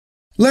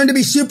Learn to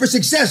be super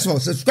successful.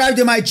 Subscribe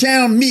to my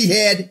channel,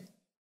 Meathead.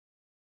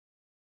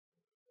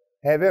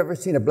 Have you ever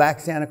seen a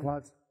black Santa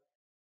Claus?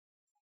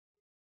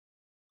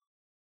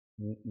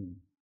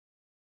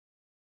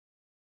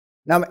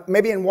 Now,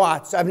 maybe in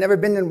Watts. I've never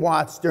been in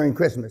Watts during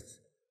Christmas.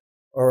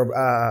 Or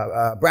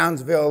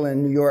Brownsville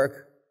in New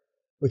York,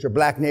 which are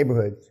black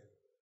neighborhoods.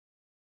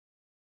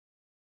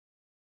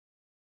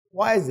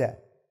 Why is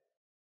that?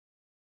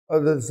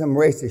 Other than some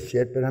racist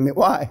shit, but I mean,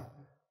 why?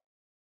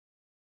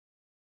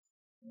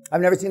 I've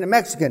never seen a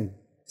Mexican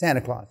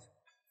Santa Claus.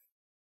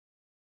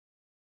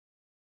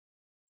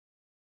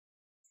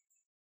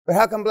 But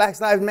how come Black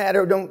Lives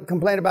Matter don't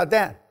complain about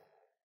that?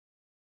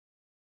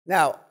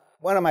 Now,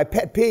 one of my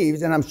pet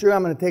peeves, and I'm sure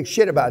I'm going to take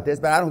shit about this,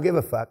 but I don't give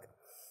a fuck.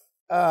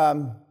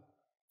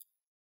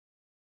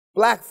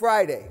 Black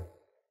Friday,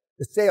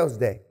 the sales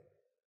day.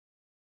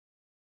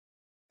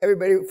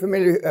 Everybody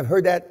familiar, have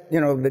heard that,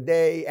 you know, the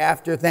day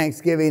after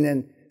Thanksgiving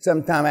and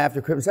sometime after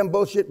Christmas. Some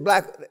bullshit,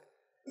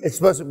 it's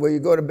supposed to, where you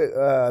go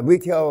to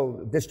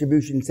retail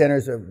distribution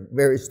centers or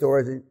various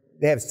stores, and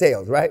they have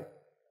sales, right?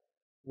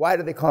 Why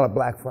do they call it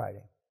Black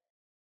Friday?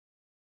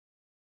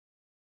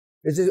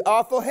 This is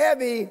awful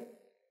heavy.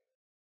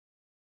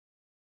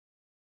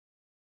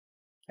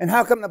 And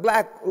how come the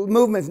black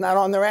movement's not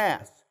on their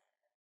ass?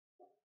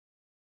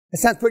 It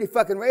sounds pretty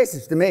fucking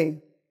racist to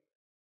me.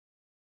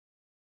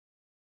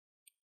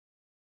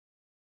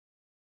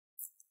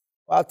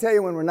 Well, I'll tell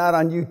you when we're not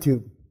on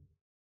YouTube.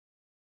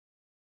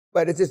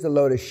 But it's just a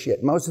load of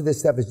shit. Most of this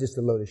stuff is just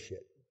a load of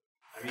shit.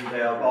 I mean,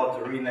 they are about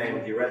to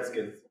rename the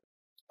Redskins.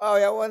 Oh,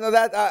 yeah, well, no,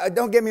 that,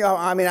 don't get me off.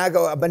 I mean, I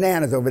go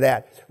bananas over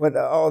that. With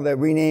all the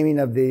renaming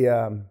of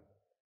the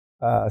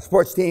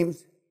sports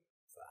teams.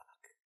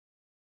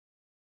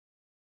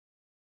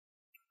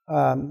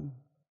 Fuck.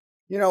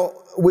 You know,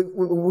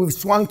 we've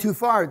swung too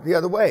far the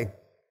other way.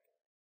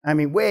 I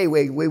mean,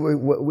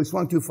 we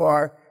swung too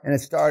far, and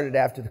it started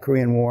after the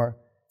Korean War,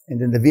 and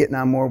then the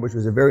Vietnam War, which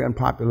was a very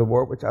unpopular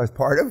war, which I was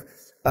part of.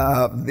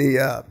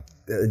 It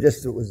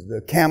was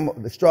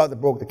the straw that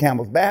broke the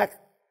camel's back,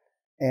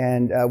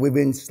 and we've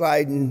been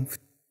sliding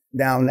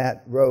down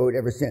that road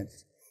ever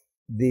since.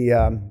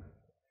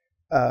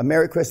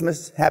 Merry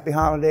Christmas, Happy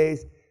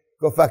Holidays,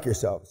 go fuck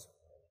yourselves.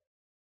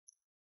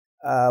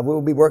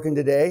 We'll be working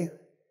today.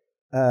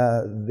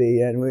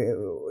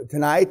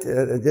 Tonight,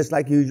 just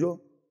like usual,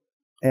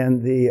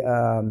 and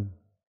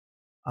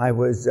I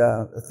was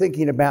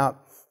thinking about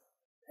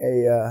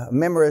a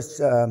memorous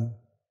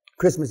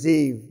Christmas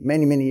Eve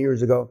many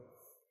years ago,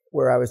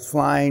 where I was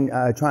flying,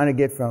 trying to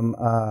get from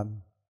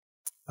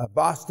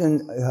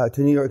Boston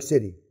to New York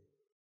City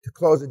to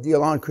close a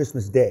deal on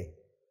Christmas Day,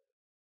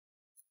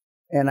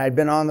 and I'd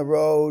been on the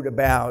road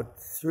about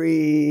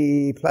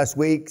 3+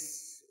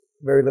 weeks,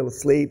 very little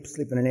sleep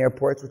in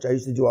airports, which I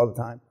used to do all the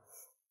time.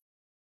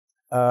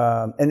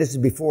 And this is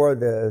before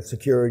the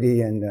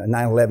security and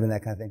 9/11,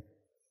 that kind of thing.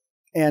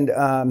 And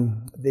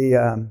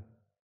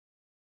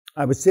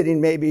I was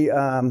sitting maybe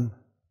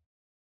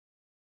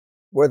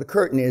where the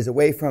curtain is,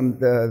 away from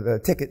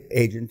the ticket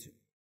agent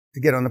to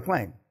get on the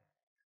plane.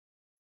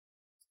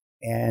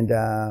 And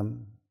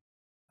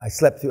I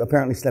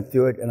apparently slept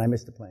through it, and I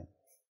missed the plane.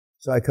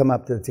 So I come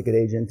up to the ticket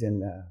agent,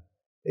 and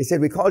they said,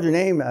 "We called your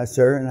name,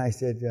 sir." And I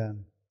said,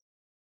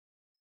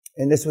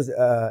 and this was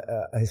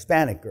a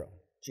Hispanic girl.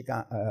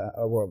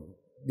 Well,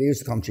 they used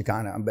to call them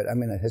Chicana, but I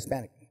mean a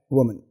Hispanic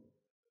woman.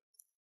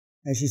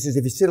 And she says,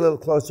 "If you sit a little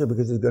closer,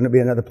 because there's going to be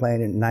another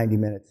plane in 90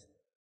 minutes.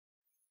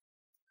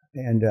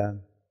 And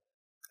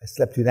I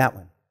slept through that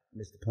one,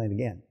 missed the plane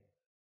again.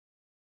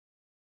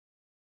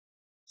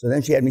 So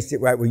then she had me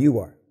sit right where you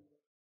are.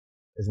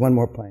 There's one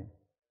more plane.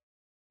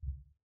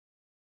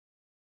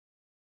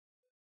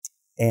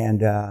 And,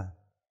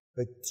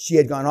 but she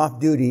had gone off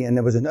duty, and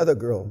there was another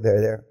girl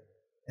there,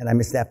 and I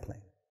missed that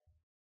plane.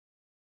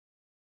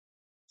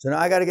 So now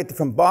I got to get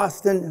from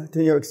Boston to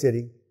New York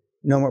City,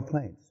 no more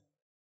planes.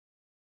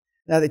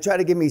 Now they try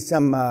to give me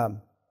some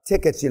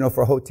tickets, you know,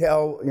 for a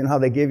hotel, you know how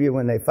they give you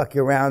when they fuck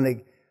you around,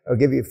 or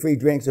give you free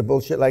drinks or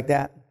bullshit like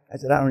that. I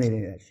said, I don't need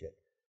any of that shit.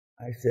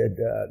 I said,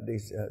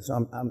 so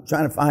I'm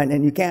trying to find,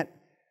 and you can't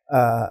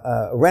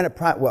rent a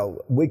private,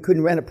 well, we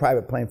couldn't rent a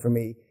private plane for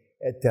me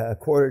at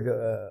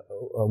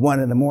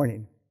 1:45 in the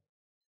morning.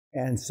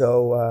 And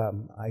so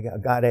I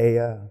got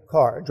a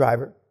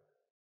driver,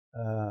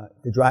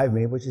 to drive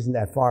me, which isn't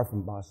that far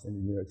from Boston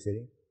and New York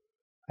City.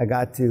 I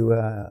got to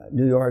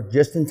New York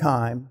just in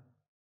time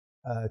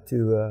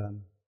to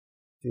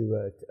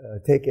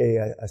take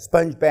a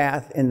sponge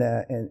bath in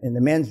the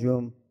men's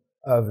room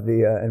of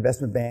the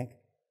investment bank,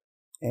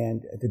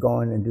 and to go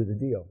in and do the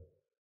deal.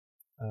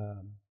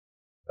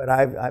 But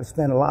I've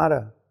spent a lot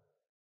of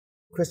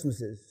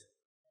Christmases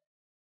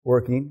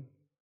working,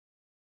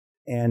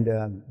 and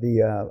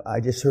I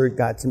just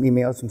got some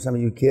emails from some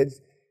of you kids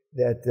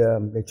that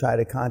they try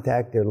to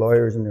contact their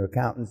lawyers and their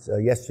accountants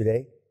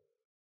yesterday,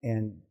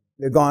 and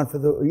they're gone for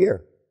the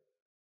year.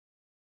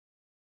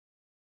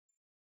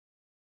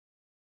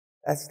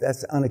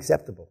 That's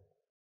unacceptable.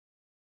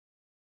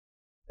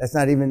 That's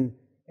not even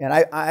And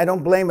I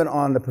don't blame it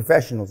on the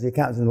professionals, the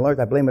accountants and the lawyers.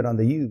 I blame it on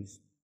the yous.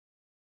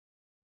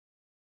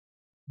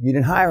 You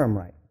didn't hire them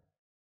right.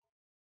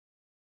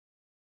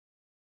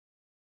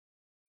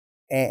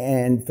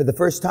 And for the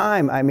first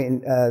time, I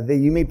mean,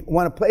 you may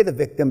want to play the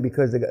victim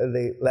because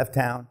they left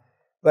town,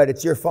 but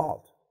it's your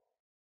fault.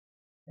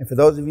 And for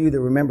those of you that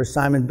remember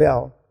Simon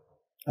Bell,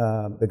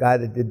 the guy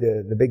that did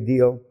the big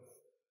deal,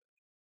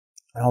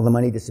 and all the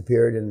money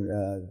disappeared, and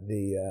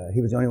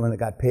he was the only one that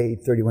got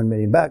paid $31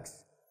 million.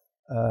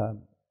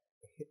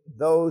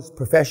 Those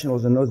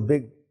professionals and those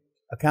big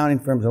accounting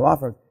firms and law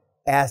firms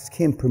ask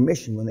him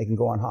permission when they can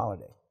go on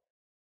holiday.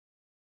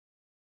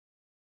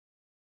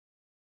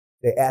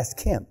 They ask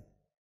him.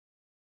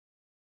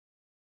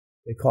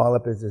 They call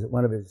up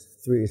one of his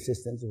 3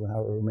 assistants, or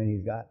however many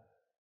he's got,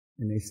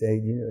 and they say,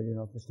 you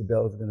know, Mr.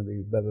 Bell is going to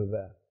be blah, blah,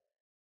 blah.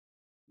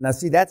 Now,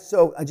 see, that's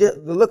so,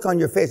 just the look on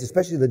your face,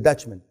 especially the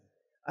Dutchman,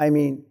 I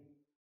mean,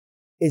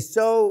 is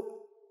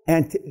so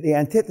the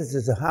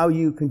antithesis of how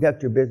you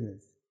conduct your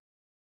business.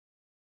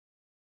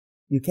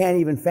 You can't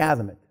even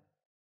fathom it.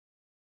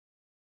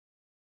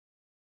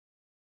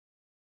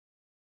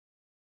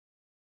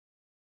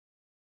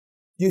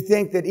 Do you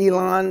think that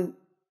Elon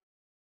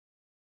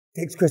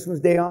takes Christmas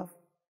Day off?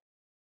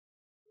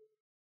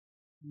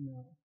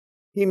 No.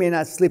 He may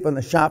not sleep on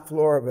the shop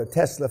floor of a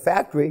Tesla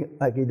factory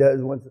like he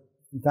does once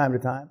from time to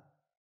time.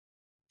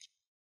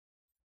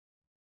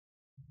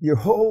 Your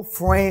whole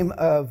frame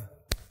of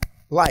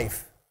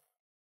life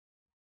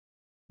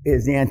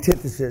is the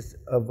antithesis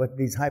of what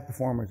these high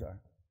performers are.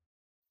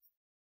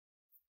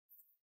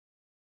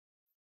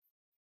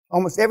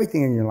 Almost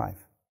everything in your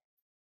life.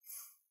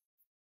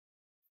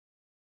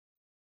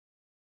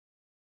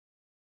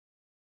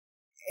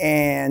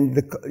 And,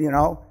 you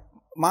know,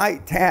 my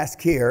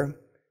task here,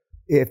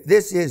 if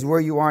this is where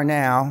you are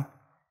now,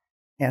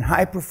 and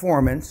high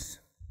performance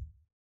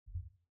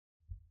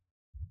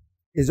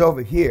is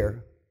over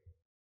here,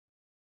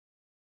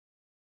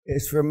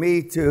 is for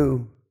me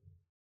to,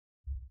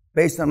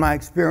 based on my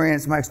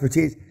experience, my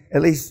expertise,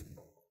 at least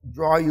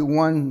draw you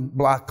one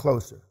block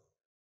closer.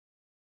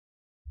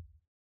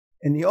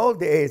 In the old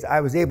days, I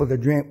was able to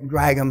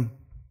drag them,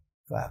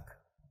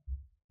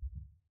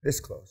 this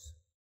close.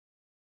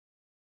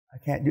 I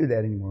can't do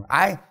that anymore.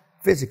 I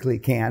physically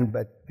can,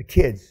 but the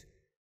kids,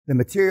 the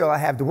material I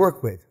have to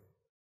work with,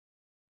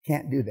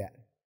 can't do that.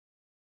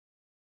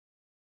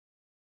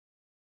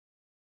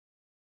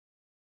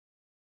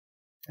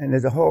 And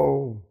there's a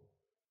whole,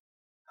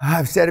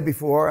 I've said it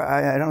before,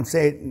 I don't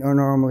say it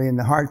normally in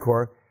the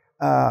hardcore,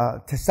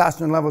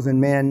 testosterone levels in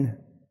men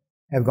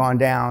have gone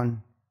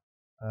down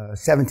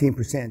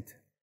 17%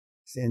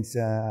 since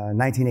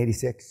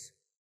 1986.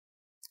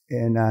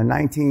 In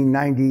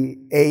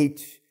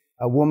 1998,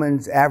 a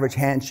woman's average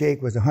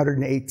handshake was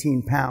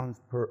 118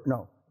 pounds per,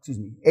 no, excuse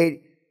me,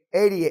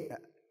 88,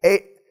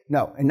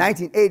 no, in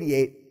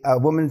 1988, a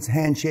woman's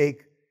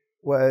handshake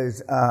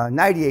was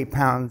 98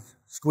 pounds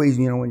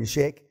squeezing, you know, when you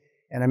shake,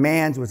 and a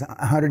man's was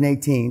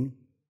 118.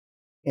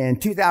 In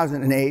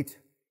 2008,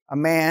 a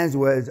man's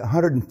was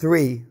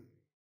 103,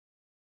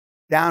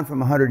 down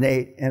from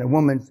 108, and a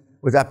woman's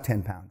was up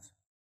 10 pounds.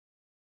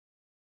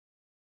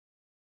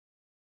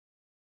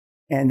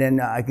 And then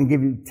I can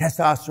give you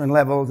testosterone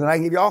levels, and I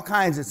can give you all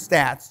kinds of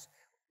stats,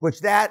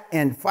 which that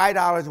and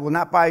 $5 will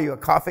not buy you a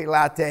coffee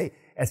latte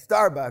at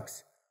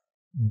Starbucks,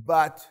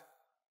 but,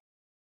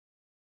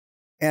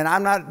 and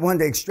I'm not one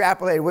to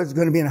extrapolate what's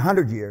going to be in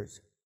 100 years.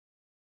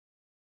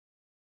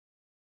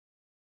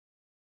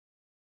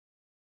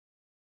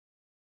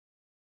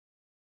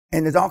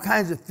 And there's all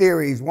kinds of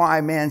theories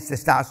why man's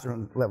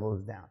testosterone level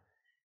is down.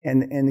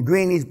 And the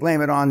greenies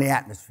blame it on the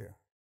atmosphere.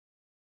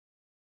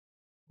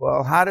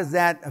 Well, how does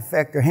that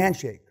affect their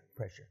handshake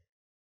pressure?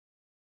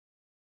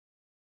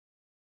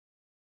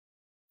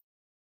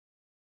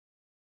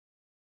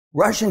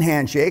 Russian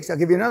handshakes, I'll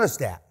give you another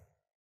stat.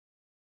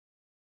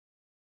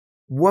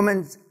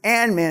 Women's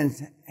and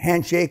men's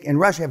handshake in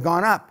Russia have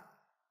gone up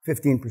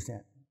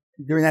 15%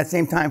 during that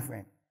same time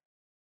frame.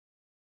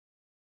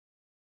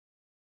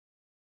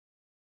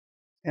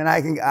 And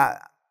you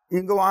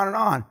can go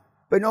on,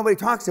 but nobody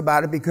talks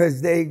about it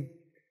because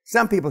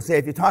some people say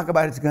if you talk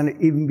about it, it's going to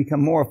even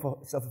become more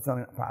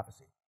self-fulfilling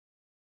prophecy.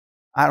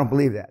 I don't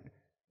believe that.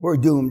 We're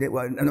doomed.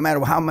 No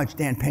matter how much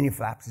Dan Peña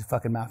flaps his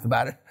fucking mouth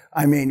about it,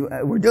 I mean,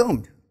 we're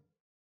doomed.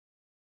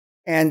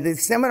 And the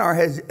seminar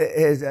has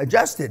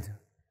adjusted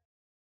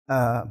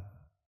to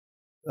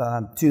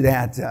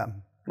that,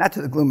 not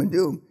to the gloom and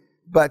doom,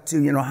 but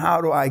to, you know, how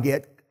do I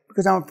get,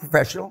 because I'm a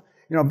professional.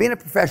 You know, being a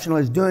professional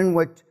is doing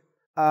what,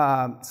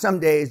 some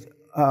days,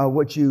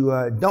 what you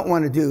don't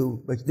want to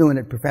do, but doing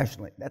it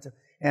professionally.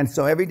 And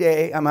so every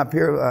day I'm up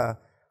here. A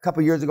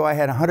couple years ago, I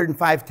had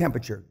 105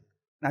 temperature,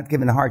 not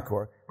given the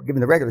hardcore, but given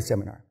the regular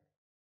seminar.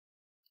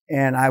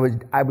 And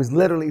I was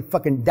literally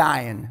fucking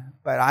dying,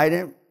 but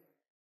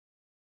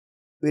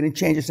we didn't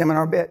change the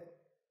seminar a bit.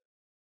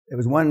 There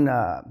was one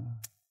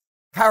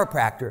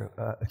chiropractor,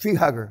 a tree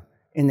hugger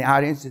in the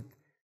audience.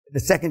 The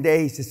second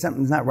day, he said,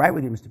 something's not right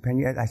with you, Mr.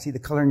 Peña. I see the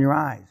color in your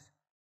eyes.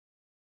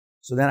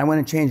 So then I went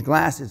and changed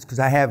glasses because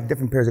I have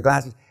different pairs of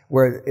glasses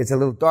where it's a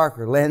little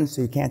darker lens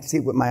so you can't see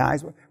what my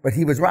eyes were. But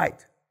he was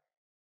right.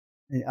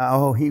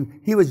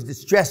 And, he was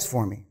distressed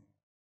for me.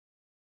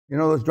 You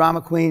know those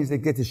drama queens that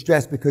get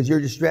distressed because you're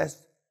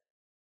distressed?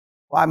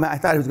 Well, I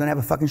thought he was going to have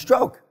a fucking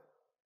stroke.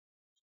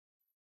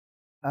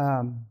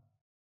 And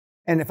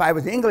if I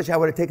was English, I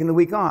would have taken the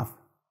week off.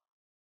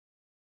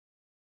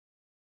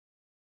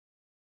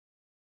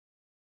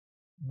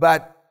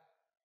 But,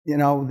 you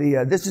know,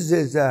 this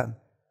is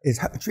as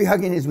tree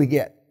hugging as we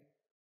get.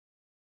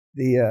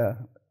 The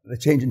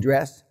change in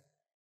dress.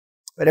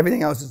 But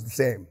everything else is the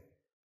same.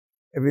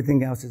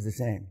 Everything else is the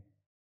same.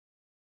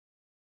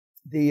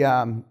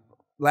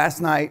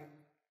 Last night,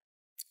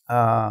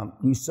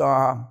 you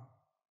saw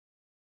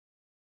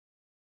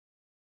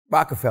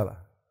Rockefeller,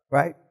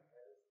 right?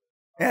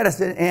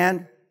 Edison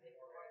and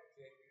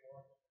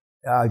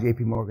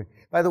J.P. Morgan.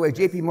 By the way,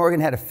 J.P. Morgan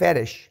had a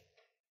fetish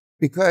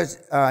because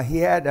he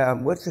had,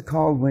 what's it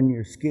called when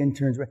your skin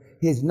turns red?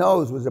 His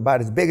nose was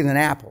about as big as an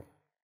apple.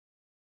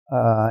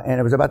 And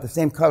it was about the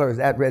same color as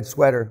that red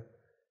sweater.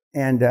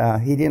 And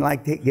he didn't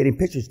like getting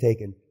pictures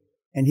taken.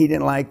 And he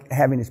didn't like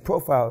having his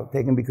profile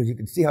taken because you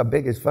could see how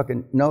big his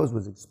fucking nose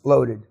was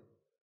exploded.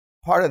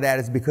 Part of that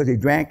is because he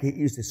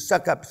used to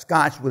suck up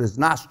scotch with his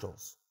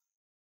nostrils,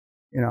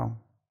 you know.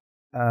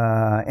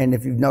 And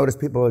if you've noticed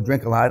people who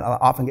drink a lot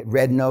often get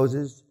red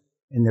noses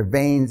and their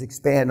veins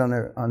expand on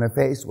their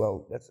face.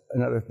 Well, that's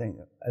another thing,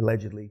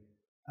 allegedly,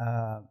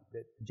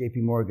 that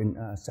J.P. Morgan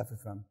suffered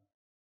from.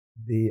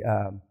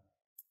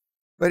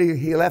 But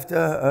he left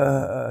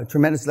a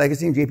tremendous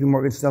legacy, and J.P.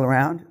 Morgan's still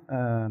around.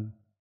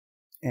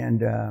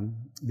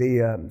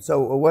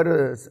 So what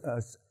are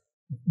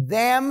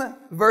them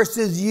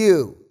versus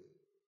you?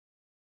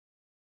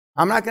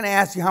 I'm not going to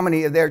ask you how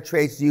many of their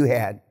traits you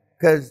had,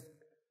 because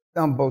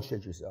don't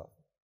bullshit yourself.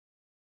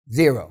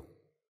 0.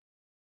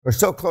 We're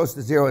so close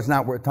to 0, it's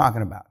not worth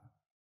talking about.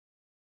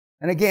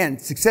 And again,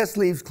 success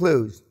leaves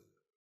clues.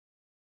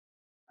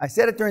 I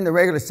said it during the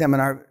regular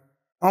seminar.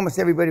 Almost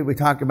everybody we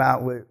talked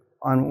about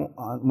on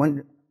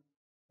one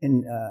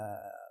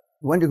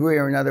degree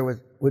or another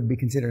would be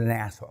considered an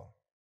asshole.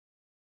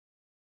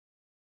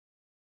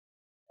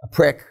 A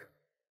prick,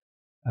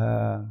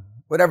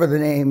 whatever the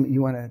name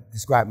you want to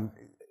describe them.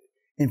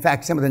 In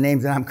fact, some of the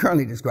names that I'm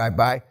currently described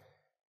by,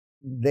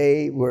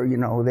 they were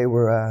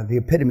the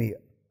epitome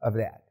of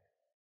that.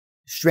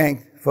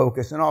 Strength,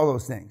 focus, and all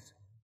those things.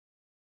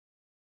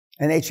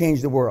 And they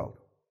changed the world.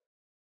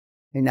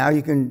 And now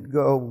you can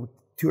go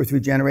 2 or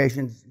 3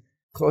 generations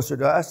closer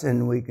to us,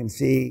 and we can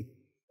see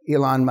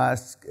Elon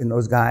Musk and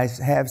those guys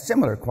have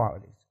similar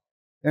qualities.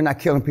 They're not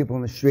killing people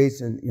in the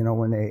streets, and you know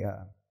when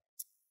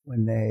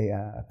they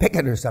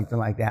picket or something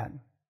like that.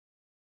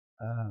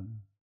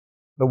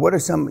 But what are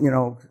some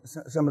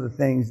of the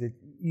things that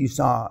you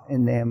saw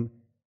in them,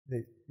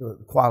 the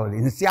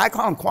qualities? And see, I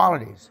call them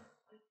qualities.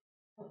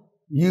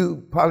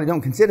 You probably don't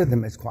consider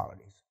them as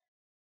qualities.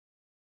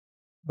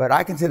 But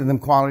I consider them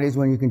qualities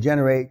when you can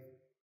generate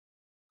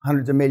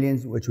hundreds of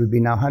millions, which would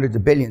be now hundreds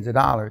of billions of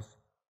dollars,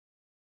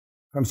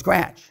 from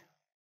scratch.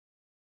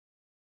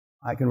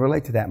 I can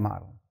relate to that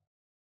model.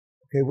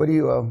 Okay, what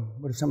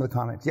are some of the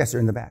comments? Yes, sir,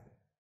 in the back.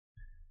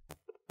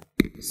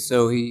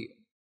 So he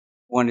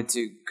wanted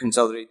to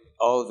consolidate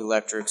all of the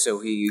electric, so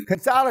he...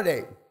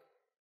 Consolidate.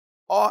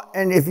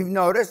 And if you've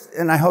noticed,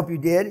 and I hope you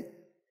did,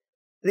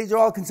 these are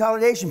all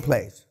consolidation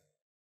plays.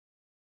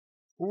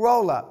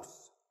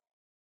 Roll-ups.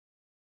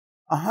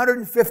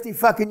 150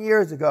 fucking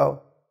years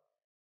ago,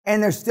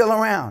 and they're still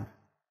around.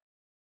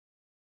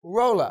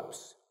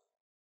 Roll-ups.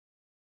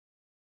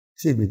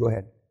 Excuse me, go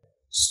ahead.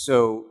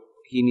 So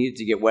he needed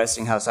to get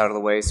Westinghouse out of the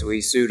way, so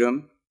he sued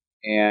him,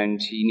 and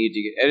he needed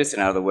to get Edison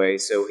out of the way,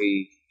 so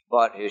he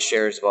bought his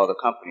shares of all the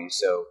companies,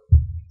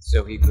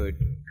 so he could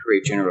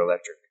create General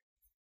Electric.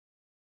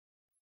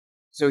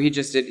 So he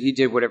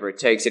did whatever it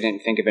takes. He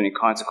didn't think of any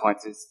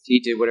consequences. He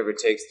did whatever it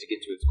takes to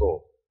get to his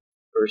goal,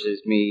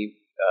 versus me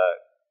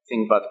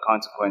thinking about the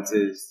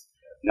consequences,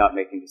 not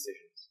making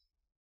decisions.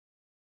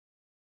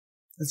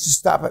 Let's just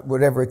stop at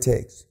whatever it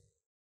takes.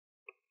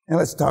 And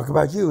let's talk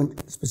about you,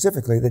 and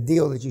specifically the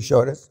deal that you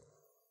showed us.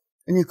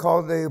 And you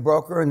called the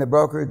broker, and the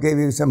broker gave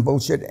you some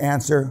bullshit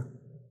answer,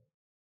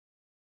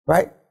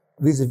 right?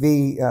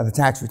 Vis-a-vis the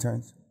tax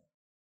returns.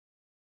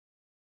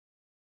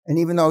 And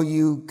even though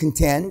you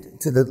contend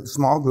to the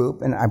small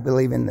group, and I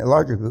believe in the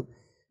larger group,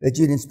 that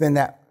you didn't spend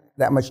that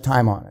much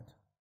time on it.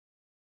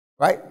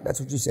 Right? That's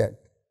what you said.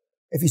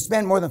 If you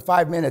spend more than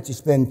 5 minutes, you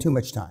spend too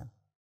much time.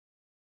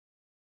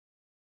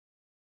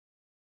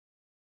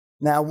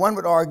 Now, one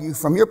would argue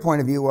from your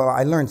point of view, well,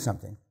 I learned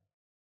something.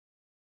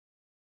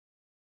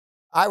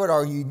 I would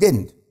argue you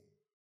didn't.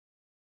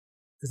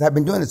 Because I've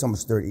been doing this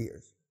almost 30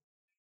 years.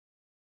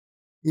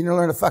 You didn't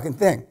learn a fucking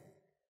thing.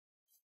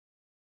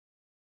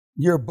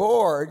 You're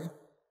bored,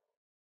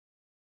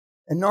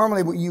 and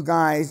normally you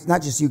guys,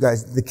 not just you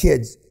guys, the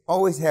kids,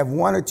 always have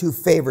 1 or 2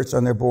 favorites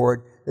on their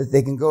board that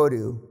they can go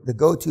to, the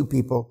go-to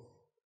people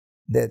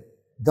that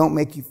don't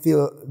make you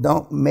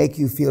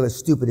feel as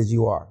stupid as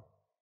you are.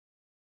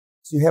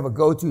 So you have a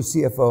go-to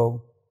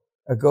CFO,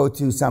 a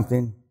go-to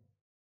something,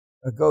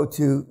 a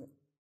go-to,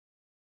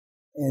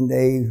 and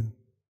they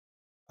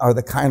are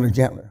the kinder,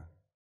 gentler.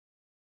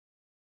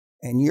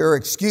 And your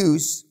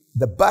excuse,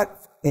 the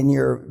but in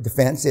your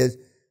defense is,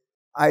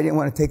 I didn't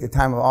want to take the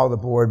time of all the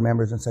board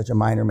members on such a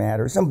minor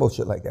matter, some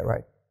bullshit like that,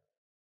 right?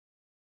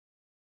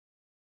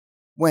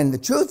 When the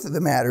truth of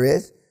the matter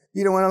is,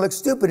 you don't want to look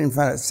stupid in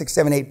front of 6,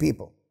 7, 8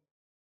 people.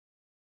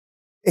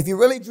 If you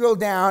really drill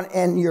down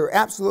and you're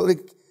absolutely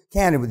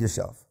candid with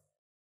yourself,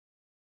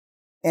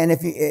 and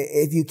if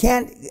you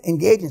can't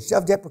engage in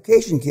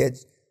self-deprecation,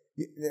 kids,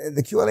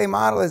 the QLA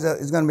model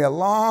is going to be a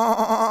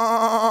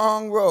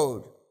long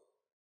road.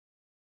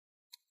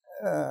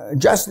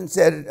 Justin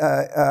said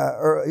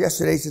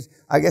yesterday, he says,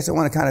 I guess I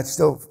want to kind of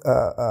still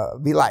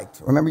be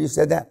liked. Remember you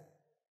said that?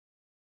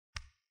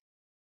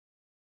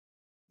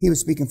 He was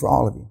speaking for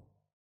all of you.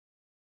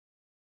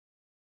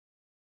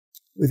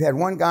 We've had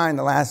one guy in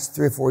the last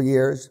 3 or 4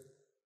 years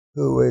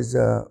who is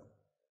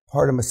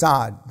part of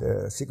Mossad,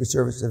 the Secret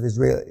Service of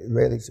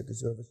Israeli Secret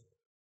Service.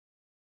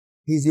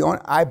 He's the only,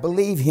 I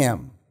believe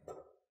him,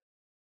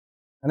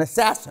 an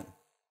assassin.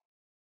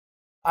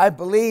 I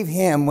believe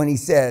him when he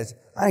says,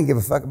 I didn't give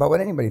a fuck about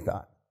what anybody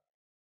thought.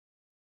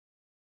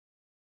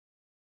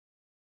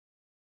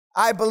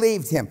 I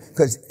believed him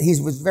because he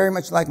was very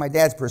much like my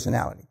dad's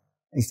personality.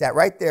 And he sat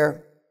right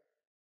there.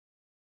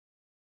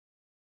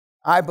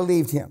 I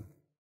believed him.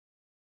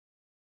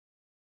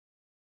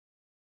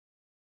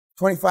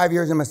 25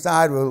 years in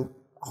Mossad will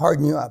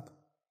harden you up.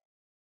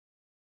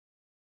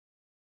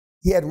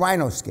 He had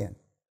rhino skin.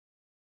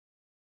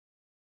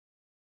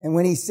 And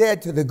when he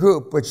said to the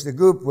group, which the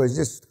group was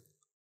just,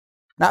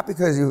 not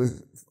because he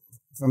was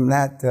from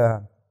that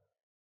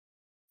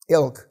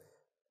ilk,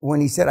 when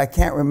he said, I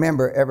can't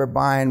remember ever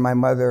buying my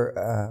mother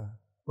a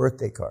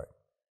birthday card.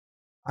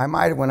 I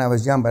might have when I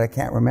was young, but I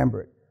can't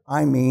remember it.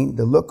 I mean,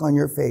 the look on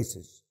your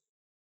faces.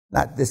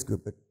 Not this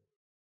group, but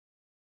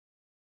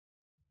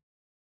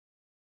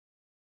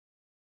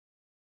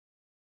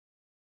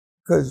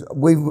because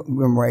we've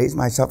been raised,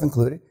 myself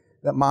included,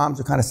 that moms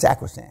are kind of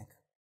sacrosanct.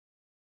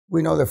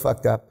 We know they're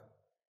fucked up,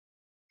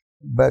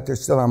 but they're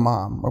still our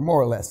mom, or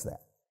more or less that.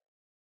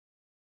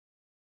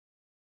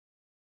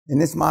 In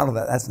this model,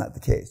 that's not the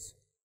case.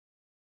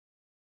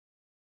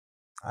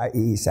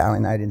 I.e., Sally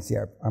and I didn't see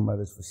our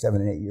mothers for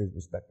 7 and 8 years,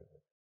 respectively.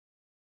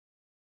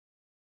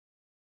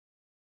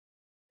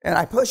 And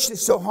I pushed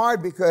this so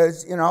hard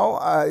because,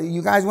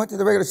 you guys went to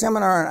the regular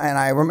seminar, and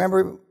I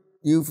remember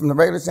you from the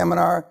regular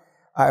seminar.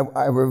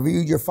 I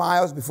reviewed your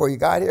files before you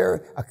got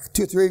here.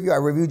 2 or 3 of you, I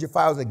reviewed your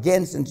files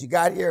again since you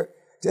got here,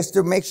 just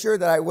to make sure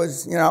that I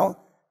was,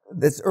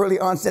 this early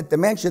onset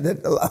dementia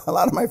that a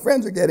lot of my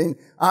friends are getting,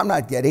 I'm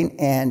not getting.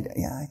 And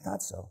yeah, I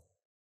thought so.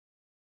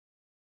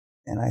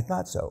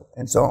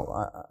 And so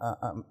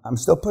I'm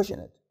still pushing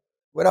it.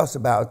 What else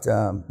about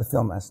the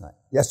film last night?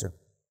 Yes, sir.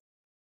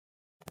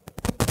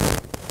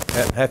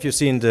 Have you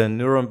seen the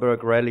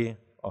Nuremberg rally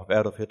of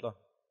Adolf Hitler?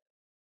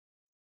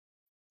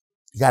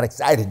 You got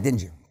excited,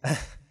 didn't you?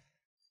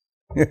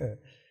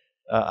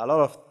 A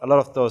lot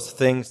of those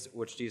things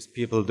which these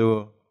people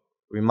do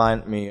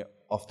remind me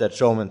of that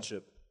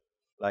showmanship,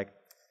 like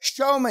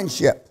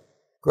showmanship,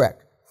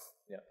 correct?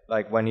 Yeah,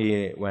 like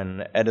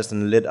when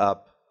Edison lit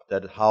up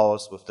that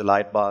house with the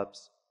light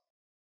bulbs,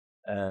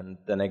 and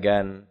then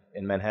again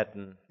in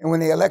Manhattan. And when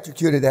they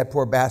electrocuted that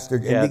poor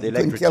bastard, and they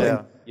couldn't kill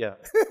him. Yeah.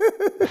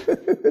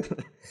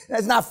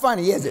 That's not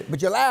funny, is it?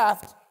 But you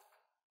laughed.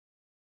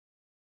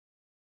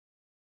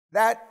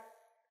 That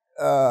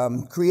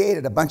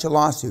created a bunch of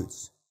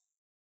lawsuits,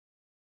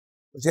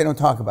 which they don't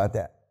talk about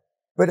that.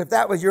 But if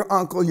that was your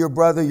uncle, your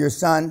brother, your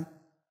son,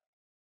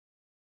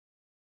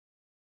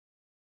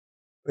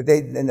 but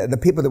the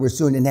people that were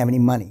suing didn't have any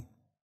money.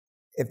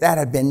 If that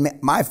had been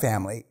my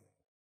family,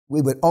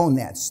 we would own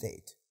that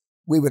state.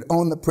 We would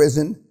own the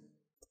prison.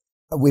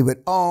 We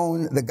would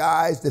own the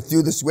guys that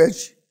threw the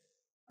switch.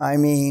 I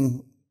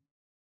mean,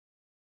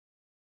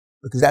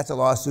 because that's a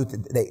lawsuit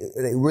that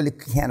they really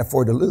can't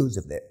afford to lose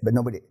but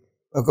nobody.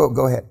 Oh,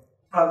 go ahead.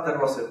 That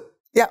was it.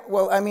 Yeah,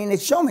 well, I mean,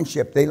 it's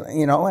showmanship.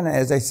 And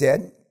as I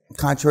said,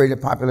 contrary to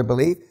popular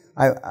belief,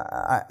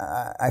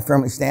 I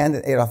firmly stand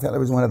that Adolf Hitler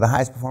was one of the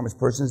highest performance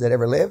persons that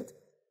ever lived,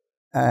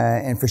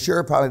 and for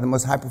sure, probably the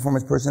most high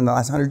performance person in the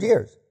last 100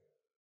 years.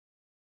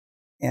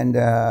 And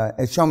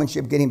it's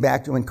showmanship, getting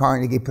back to when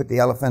Carnegie put the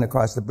elephant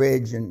across the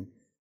bridge, and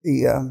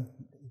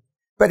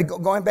but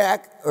going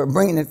back or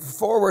bringing it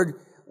forward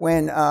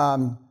when.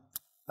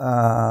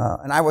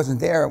 And I wasn't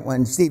there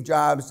when Steve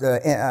Jobs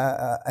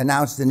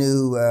announced the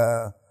new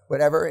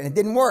whatever, and it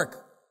didn't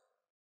work.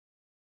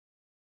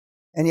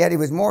 And yet he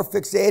was more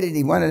fixated.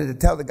 He wanted to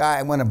tell the guy,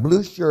 I want a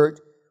blue shirt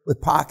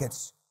with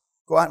pockets.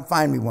 Go out and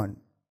find me one.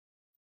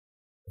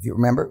 If you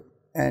remember.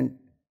 And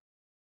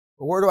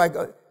where do I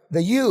go?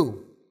 The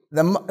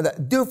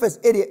doofus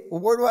idiot,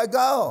 where do I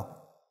go?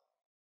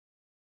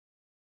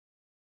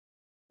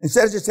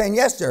 Instead of just saying,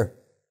 yes, sir.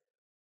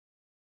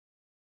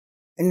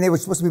 And they were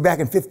supposed to be back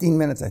in 15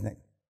 minutes, I think.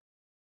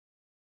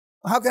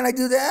 How can I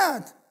do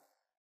that?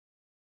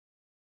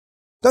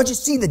 Don't you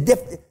see the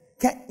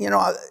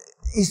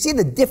you see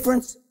the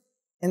difference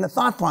in the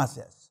thought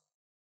process?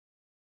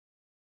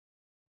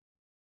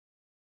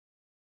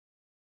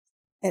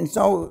 And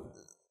so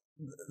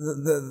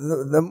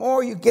the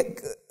more you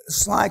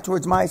slide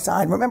towards my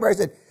side, remember I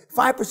said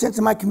 5%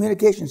 of my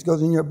communication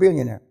skills and you're a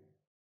billionaire.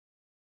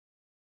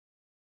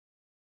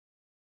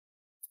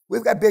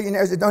 We've got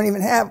billionaires that don't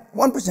even have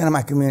 1% of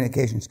my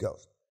communication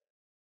skills.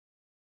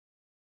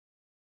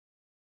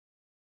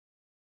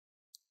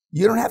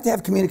 You don't have to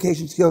have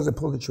communication skills to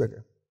pull the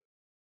trigger.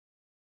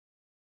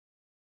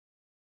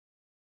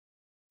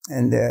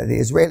 And the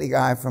Israeli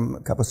guy from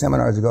a couple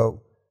seminars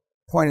ago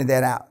pointed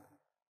that out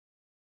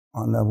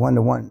on the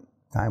one-to-one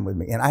time with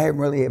me. And I haven't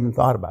really even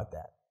thought about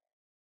that.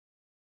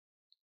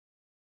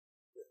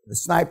 The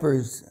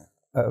snipers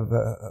of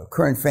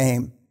current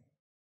fame,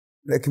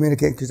 they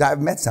communicate, because I've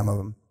met some of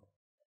them,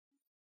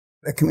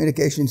 their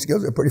communication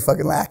skills are pretty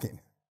fucking lacking.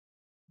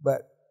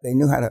 But they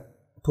knew how to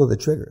pull the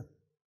trigger.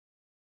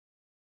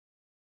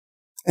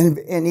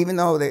 And even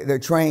though they're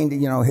trained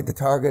to, hit the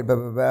target, blah,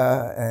 blah,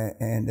 blah,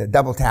 and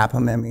double tap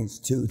them, that means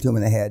two them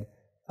in the head,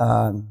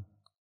 a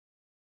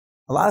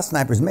lot of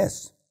snipers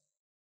miss.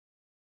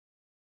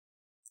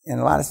 And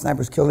a lot of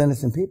snipers kill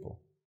innocent people.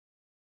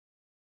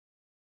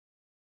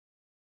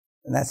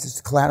 And that's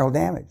just collateral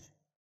damage.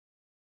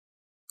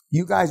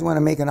 You guys want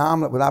to make an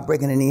omelet without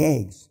breaking any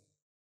eggs.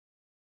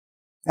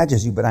 Not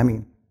just you, but I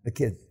mean the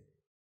kids.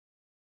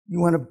 You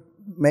want to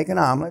make an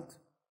omelet.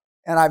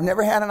 And I've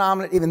never had an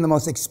omelet, even the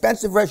most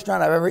expensive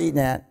restaurant I've ever eaten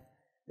at,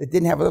 that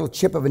didn't have a little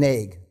chip of an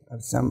egg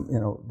of some,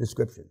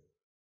 description.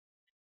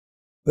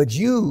 But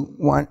you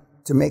want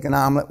to make an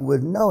omelet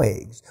with no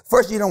eggs.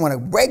 First, you don't want to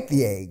break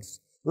the eggs,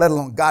 let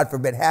alone, God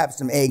forbid, have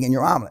some egg in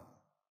your omelet.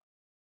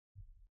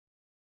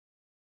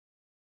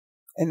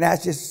 And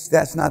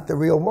that's not the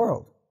real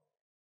world.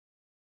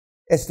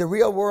 It's the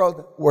real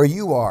world where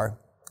you are.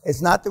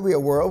 It's not the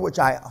real world, which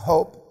I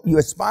hope you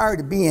aspire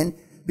to be in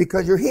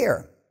because you're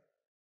here.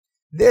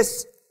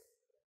 This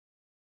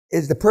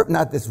is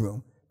not this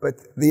room, but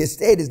the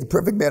estate is the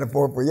perfect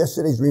metaphor for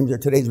yesterday's dreams or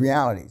today's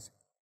realities.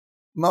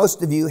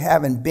 Most of you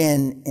haven't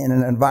been in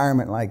an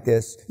environment like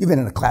this. You've been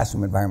in a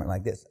classroom environment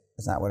like this.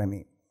 That's not what I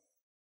mean.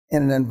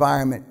 In an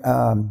environment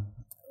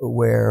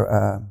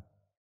where,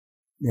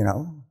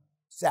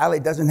 Sally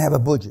doesn't have a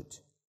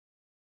budget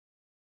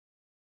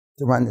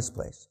to run this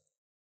place.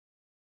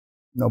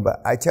 No, but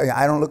I tell you,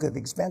 I don't look at the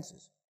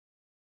expenses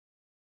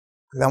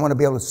because I want to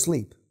be able to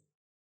sleep.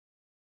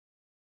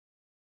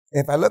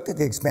 If I looked at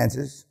the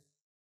expenses,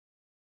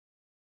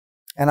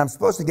 and I'm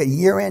supposed to get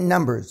year-end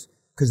numbers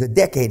because the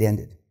decade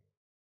ended,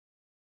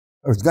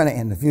 or it's going to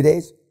end in a few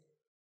days,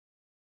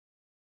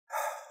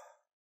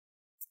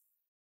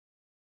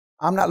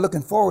 I'm not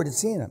looking forward to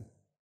seeing them.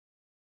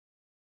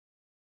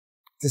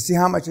 To see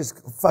how much this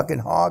fucking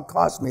hog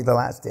cost me the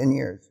last 10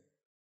 years.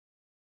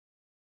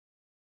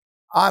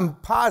 I'm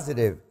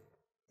positive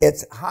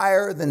it's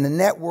higher than the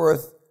net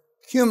worth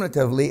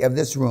cumulatively of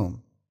this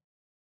room.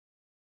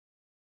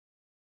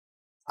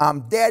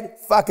 I'm dead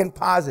fucking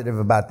positive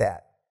about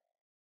that.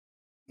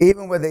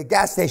 Even with a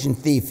gas station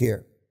thief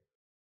here.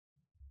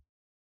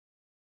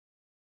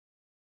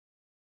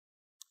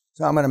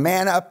 So I'm going to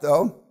man up,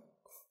 though.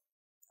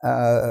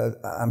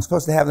 I'm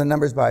supposed to have the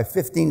numbers by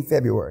 15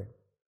 February.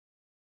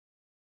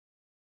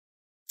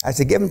 I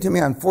said, give them to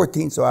me on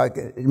 14 so I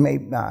could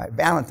make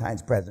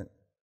Valentine's present.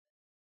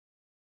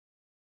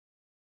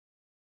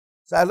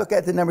 So I look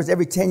at the numbers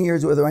every 10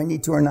 years whether I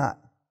need to or not.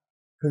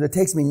 Because it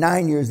takes me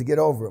 9 years to get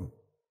over them.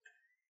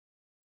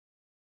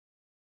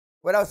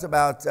 What else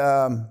about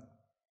the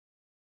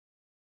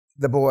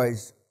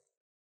boys?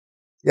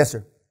 Yes,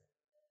 sir.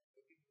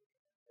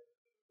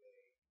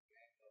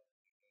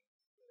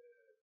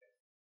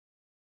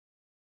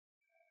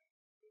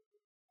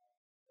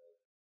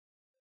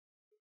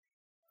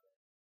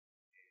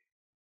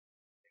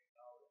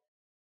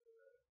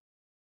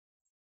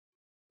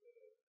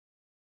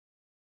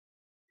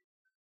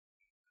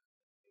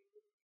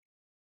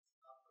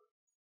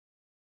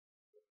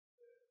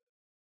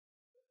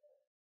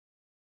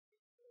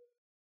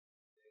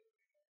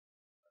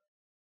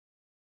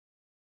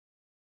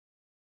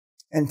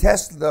 And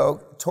Tesla,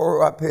 though,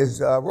 tore up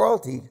his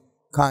royalty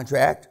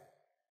contract,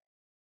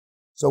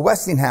 so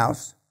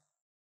Westinghouse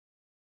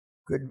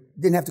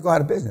didn't have to go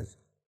out of business.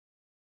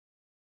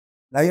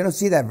 Now, you don't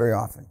see that very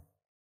often.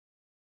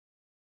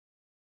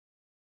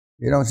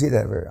 You don't see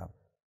that very often.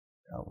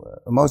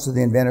 Most of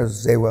the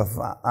inventors say, well, if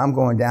I'm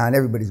going down,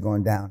 everybody's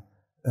going down.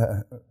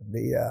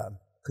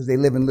 Because they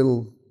live in their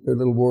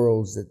little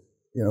worlds that,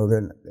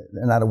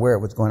 they're not aware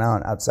of what's going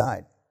on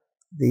outside.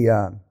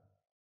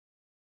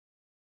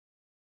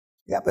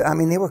 Yeah, but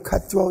they were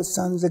cutthroat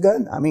sons of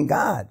guns.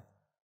 God.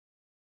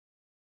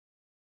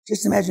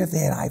 Just imagine if they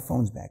had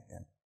iPhones back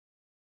then.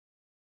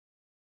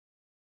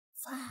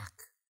 Fuck.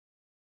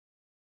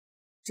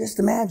 Just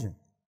imagine.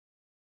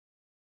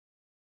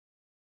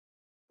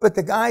 But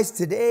the guys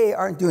today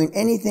aren't doing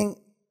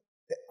anything,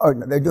 or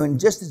they're doing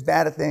just as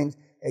bad of things,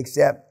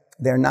 except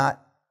they're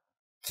not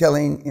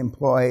killing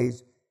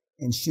employees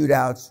in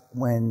shootouts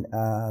when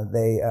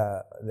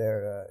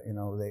they're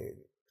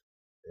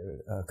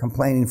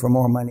complaining for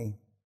more money.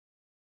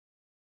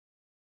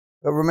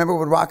 But remember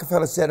what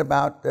Rockefeller said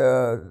about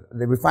the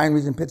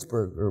refineries in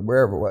Pittsburgh or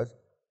wherever it was?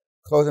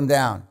 Close them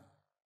down.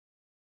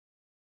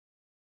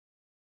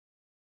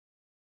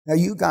 Now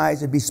you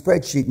guys would be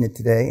spreadsheeting it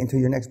today until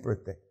your next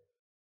birthday.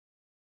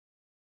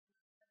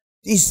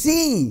 Do you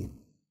see?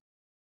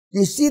 Do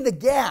you see the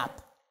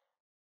gap?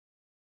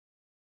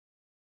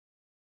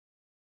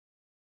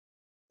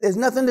 There's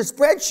nothing to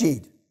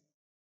spreadsheet.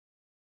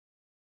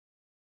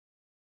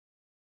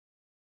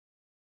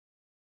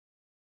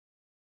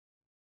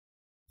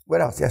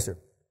 What else? Yes, sir.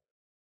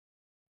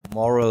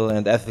 Moral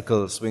and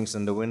ethical swings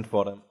in the wind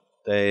for them.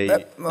 They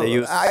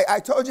use. I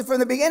told you from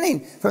the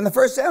beginning, from the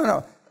first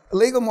seminar,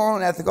 legal, moral,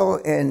 and ethical,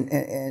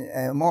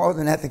 and morals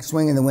and ethics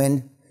swing in the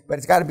wind, but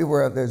it's got to be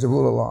where there's a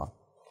rule of law.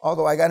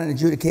 Although I got an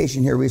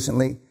adjudication here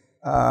recently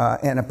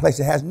in a place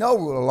that has no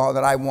rule of law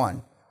that I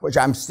won, which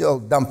I'm still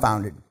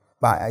dumbfounded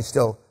by.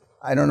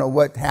 I don't know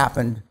what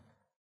happened,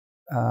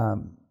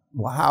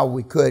 how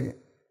we could,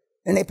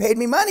 and they paid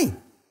me money.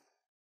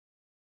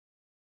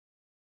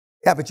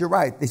 Yeah, but you're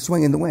right. They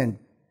swing in the wind.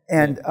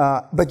 And,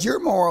 but your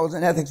morals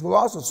and ethics will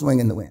also swing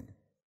in the wind.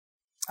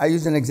 I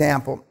use an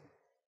example.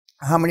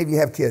 How many of you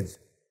have kids?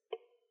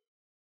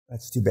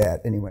 That's too bad.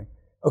 Anyway.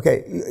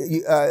 Okay.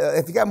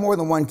 If you got more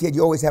than one kid,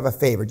 you always have a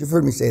favorite. You've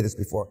heard me say this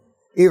before.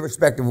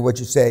 Irrespective of what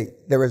you say,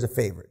 there is a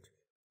favorite.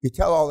 You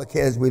tell all the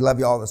kids, we love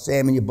you all the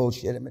same, and you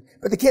bullshit them.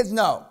 But the kids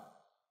know.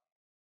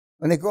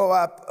 When they grow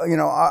up,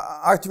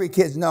 our 3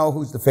 kids know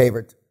who's the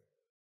favorite.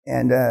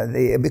 And,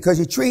 because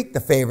you treat the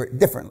favorite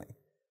differently.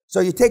 So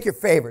you take your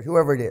favorite,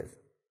 whoever it is,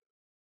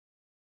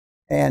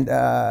 and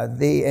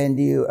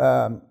you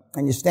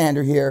stand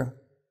her here,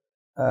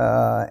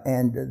 I'll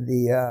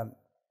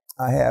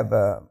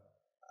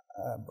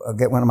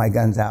get one of my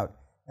guns out,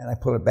 and I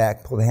pull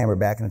the hammer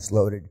back, and it's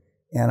loaded,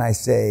 and I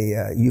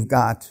say, you've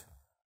got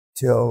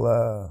till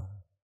the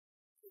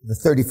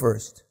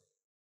 31st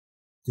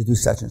to do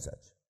such and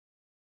such,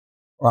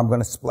 or I'm going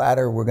to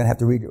splatter. We're going to have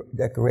to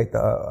redecorate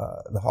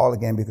the hall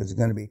again because there's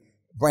going to be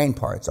brain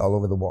parts all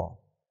over the wall.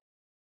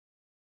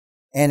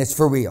 And it's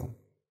for real.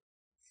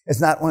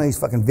 It's not one of these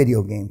fucking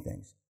video game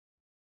things.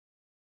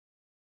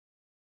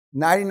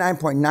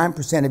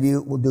 99.9% of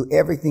you will do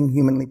everything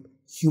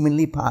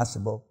humanly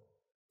possible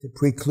to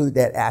preclude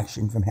that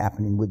action from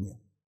happening with you.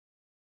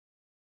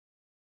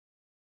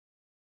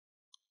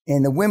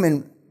 And the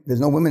women, there's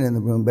no women in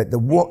the room, but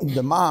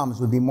the moms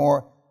would be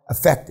more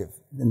effective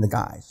than the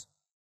guys.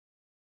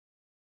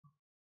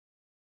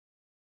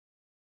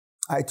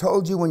 I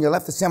told you when you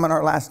left the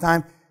seminar last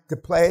time, to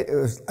play it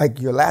was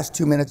like your last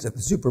 2 minutes at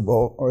the Super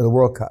Bowl or the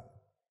World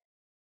Cup.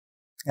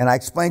 And I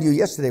explained to you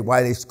yesterday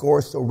why they score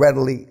so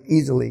readily,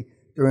 easily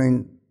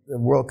during the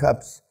World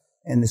Cups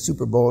and the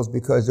Super Bowls,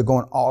 because they're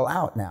going all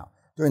out now.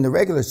 During the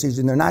regular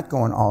season, they're not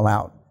going all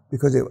out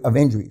because of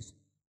injuries.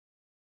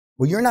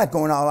 Well, you're not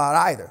going all out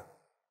either.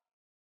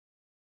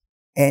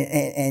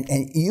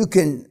 And you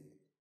can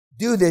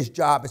do this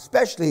job,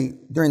 especially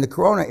during the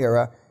Corona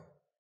era,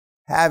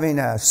 having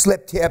a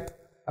slipped hip,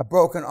 a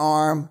broken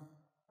arm,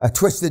 a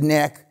twisted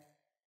neck,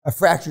 a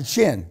fractured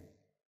shin.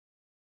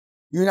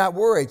 You're not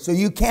worried, so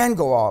you can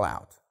go all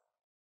out.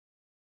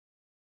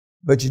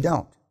 But you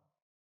don't.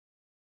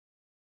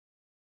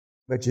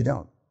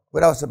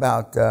 What else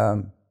about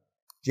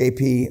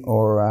JP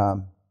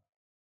or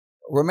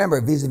remember,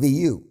 vis-a-vis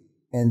you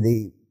and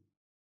the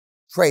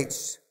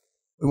traits,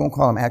 we won't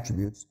call them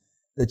attributes,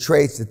 the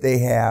traits that they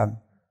have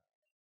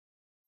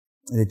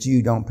that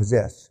you don't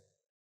possess.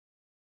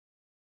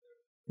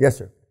 Yes,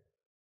 sir.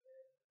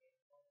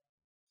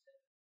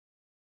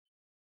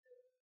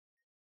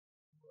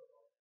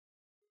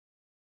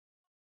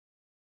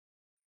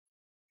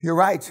 You're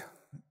right.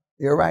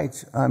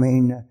 I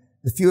mean,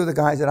 the few of the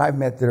guys that I've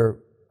met that are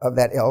of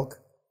that ilk,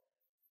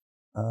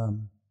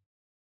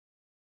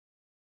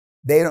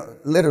 they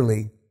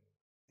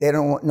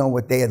don't know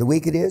what day of the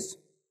week it is.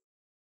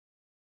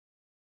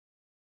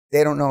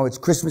 They don't know it's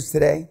Christmas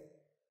today.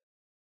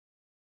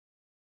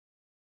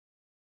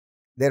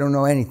 They don't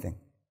know anything.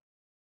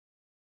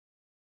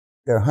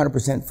 They're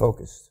 100%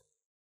 focused.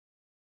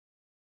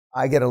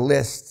 I get a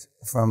list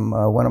from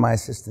one of my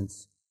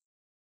assistants,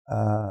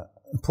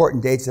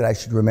 important dates that I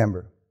should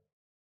remember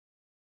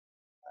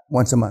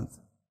once a month,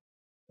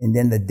 and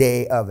then the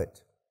day of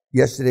it.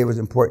 Yesterday was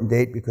an important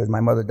date because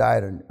my mother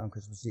died on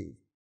Christmas Eve.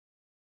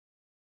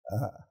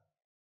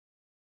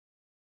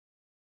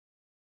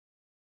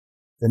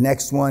 The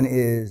next one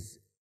is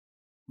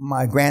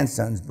my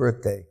grandson's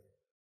birthday.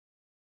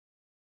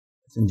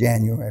 It's in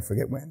January, I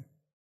forget when.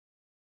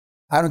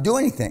 I don't do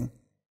anything,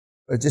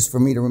 but it's just for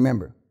me to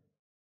remember.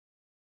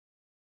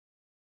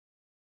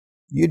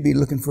 You'd be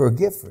looking for a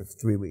gift for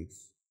 3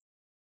 weeks.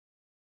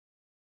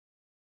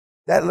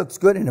 That looks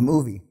good in a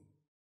movie.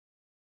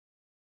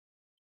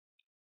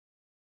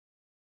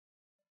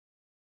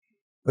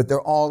 But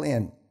they're all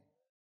in.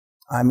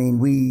 I mean,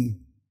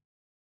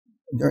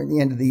 during the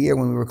end of the year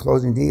when we were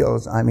closing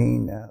deals, I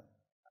mean,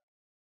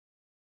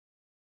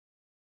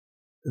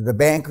 the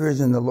bankers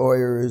and the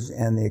lawyers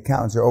and the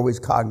accountants are always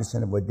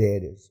cognizant of what day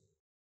it is.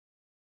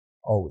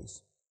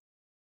 Always.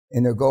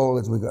 And their goal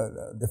is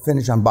to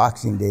finish on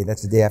Boxing Day.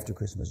 That's the day after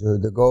Christmas. Or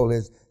their goal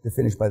is to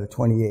finish by the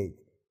 28th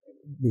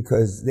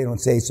because they don't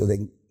say so they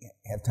can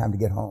have time to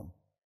get home.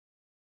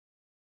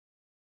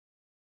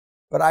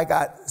 But I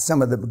got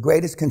some of the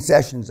greatest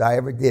concessions I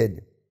ever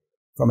did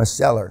from a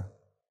seller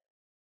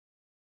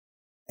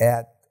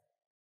at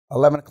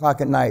 11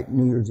 o'clock at night,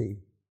 New Year's Eve.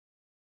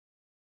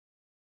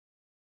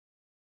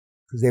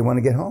 Because they want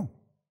to get home.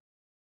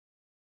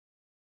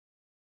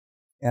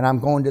 And I'm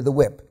going to the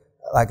whip.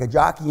 Like a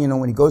jockey, you know,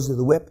 when he goes to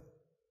the whip,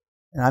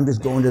 and I'm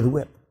just going to the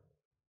whip.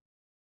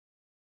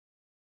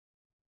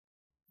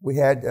 We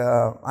had,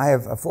 I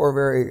have 4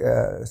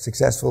 very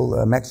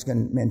successful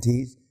Mexican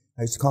mentees.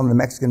 I used to call them the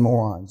Mexican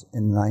morons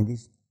in the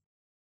 90s.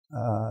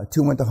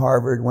 2 went to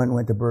Harvard, 1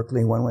 went to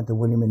Berkeley, 1 went to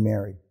William and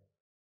Mary.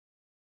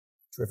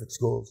 Terrific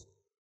schools.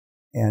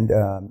 And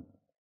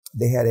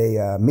they had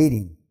a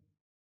meeting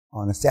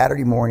on a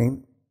Saturday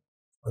morning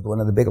with one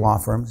of the big law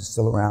firms, is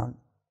still around,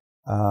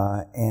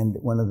 and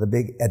one of the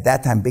big, at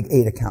that time, big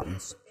 8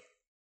 accountants.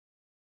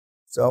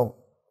 So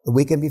the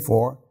weekend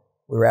before,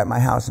 we were at my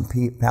house in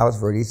Palos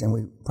Verdes and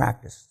we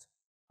practiced.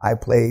 I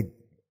played,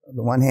 on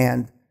the one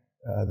hand,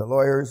 the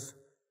lawyers,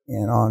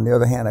 and on the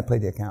other hand, I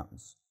played the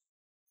accountants.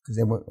 Because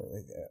they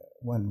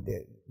wanted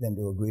them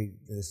to agree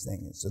to this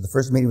thing. So the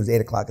first meeting was 8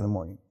 o'clock in the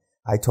morning.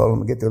 I told them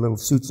to get their little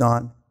suits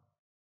on,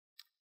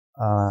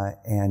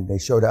 and they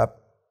showed up.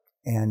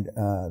 And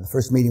the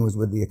first meeting was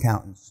with the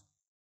accountants.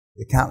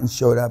 The accountants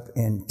showed up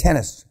in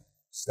tennis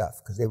stuff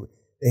because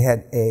they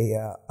had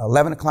a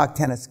 11 o'clock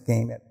tennis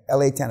game at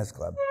LA Tennis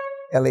Club.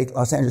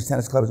 Los Angeles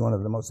Tennis Club is one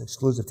of the most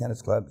exclusive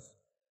tennis clubs.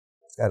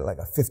 It's got like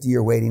a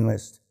 50-year waiting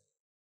list.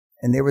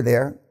 And they were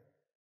there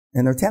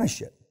in their tennis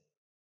shit.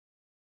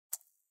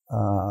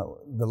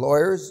 The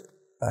lawyers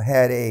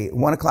had a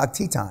 1 o'clock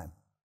tea time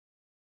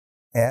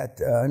at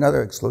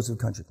another exclusive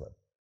country club.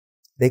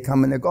 They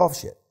come in their golf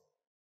shit,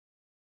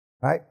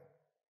 right?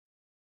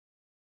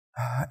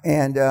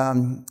 And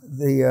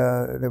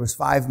there was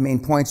 5 main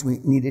points we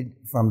needed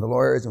from the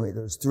lawyers, and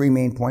there was 3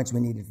 main points we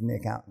needed from the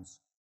accountants.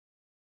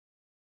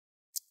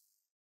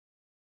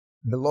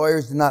 The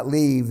lawyers did not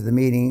leave the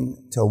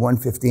meeting till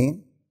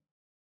 1:15.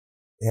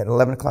 They had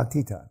 11 o'clock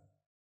tea time.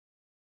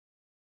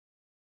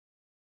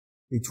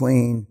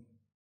 Between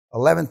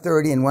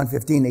 11:30 and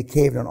 1:15, they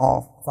caved on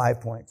all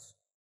 5 points.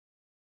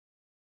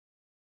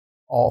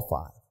 All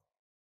 5.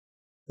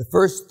 The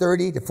first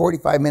 30 to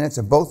 45 minutes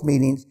of both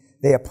meetings,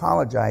 they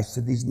apologized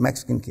to these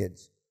Mexican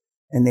kids.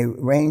 And they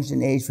ranged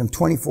in age from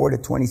 24 to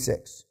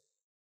 26.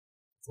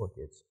 4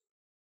 kids.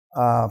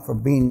 For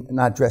being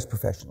not dressed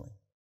professionally.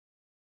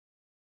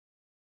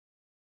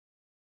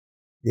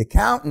 The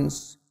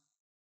accountants,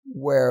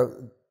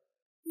 where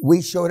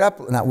we showed up,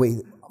 not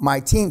we, my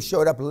team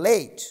showed up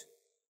late.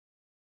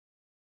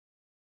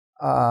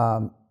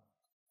 We're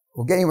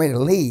getting ready to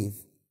leave.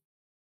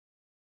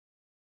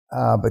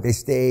 But they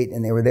stayed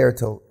and they were there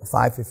till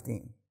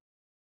 5:15.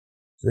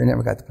 So they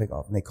never got to play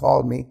golf. And they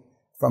called me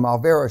from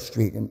Alvaro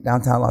Street in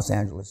downtown Los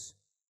Angeles.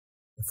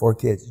 The 4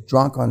 kids,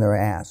 drunk on their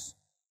ass.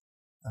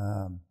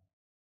 And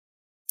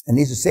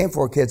these are the same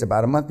 4 kids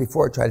about a month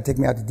before tried to take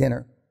me out to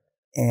dinner.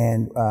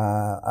 And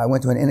I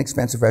went to an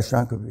inexpensive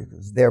restaurant because it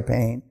was their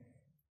paying.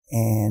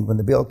 And when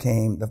the bill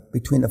came,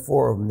 between the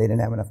 4 of them, they didn't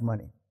have enough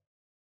money.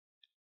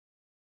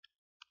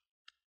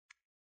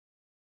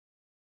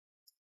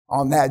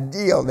 On that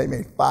deal, they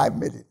made $5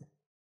 million.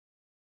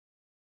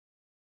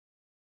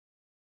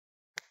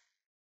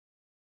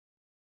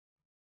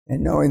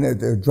 And knowing that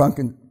they're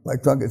drunken,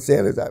 like drunken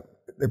sailors,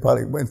 they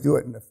probably went through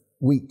it in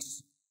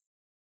weeks.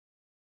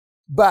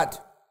 But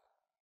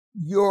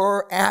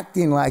you're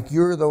acting like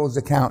you're those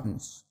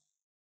accountants.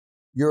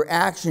 Your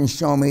actions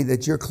show me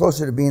that you're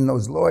closer to being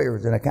those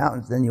lawyers and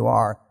accountants than you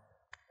are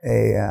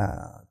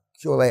a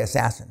QLA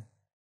assassin.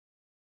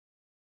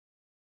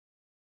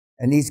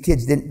 And these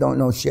kids don't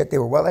know shit. They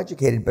were well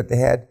educated, but they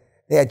had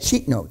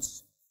cheat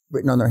notes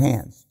written on their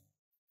hands.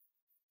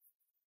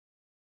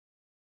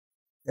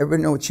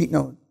 Everybody know a cheat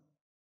note?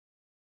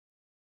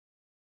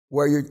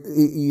 Where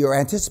you're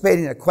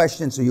anticipating a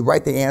question, so you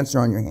write the answer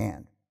on your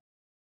hand.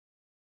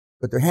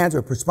 But their hands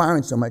were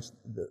perspiring so much,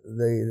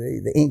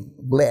 the ink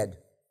bled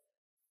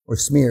or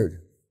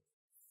smeared.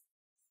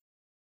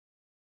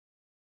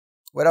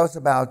 What else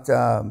about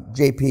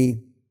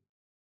JP?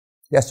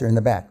 Yes, sir, in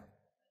the back.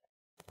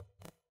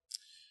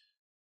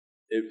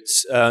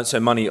 It's, so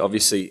money,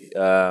 obviously,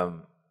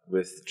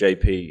 with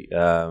JP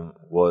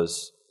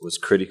was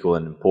critical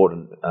and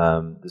important.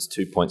 There's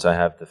 2 points I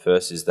have. The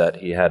first is that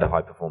he had a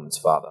high-performance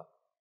father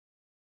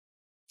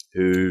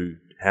who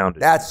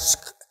hounded him.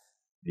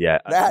 Yeah,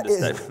 that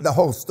is the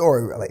whole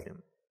story, really.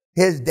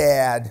 His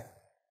dad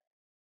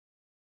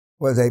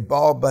was a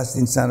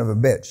ball-busting son of a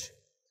bitch.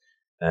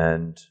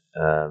 And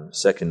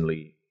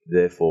secondly,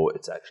 therefore,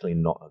 it's actually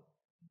not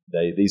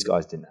these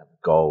guys didn't have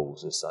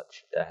goals as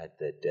such. They had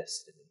their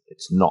destiny.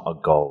 It's not a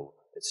goal.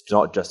 It's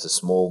not just a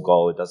small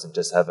goal. It doesn't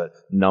just have a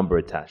number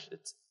attached.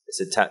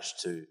 It's attached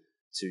to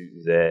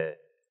their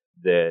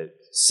their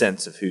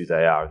sense of who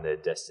they are and their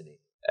destiny,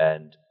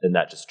 and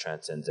that just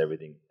transcends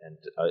everything. And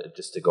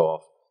just to go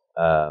off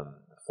a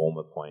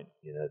former point,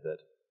 that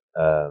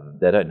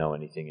they don't know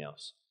anything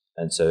else,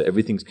 and so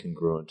everything's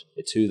congruent.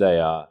 It's who they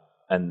are,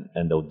 and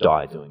they'll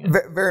die doing it.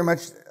 Very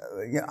much.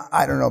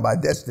 I don't know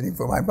about destiny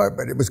for my part,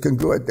 but it was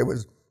congruent. There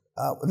was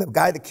the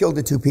guy that killed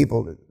the two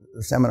people,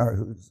 the seminar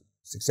who's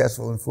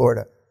successful in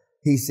Florida.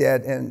 He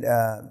said,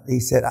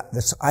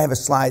 I have a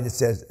slide that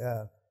says,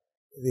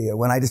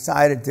 when I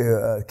decided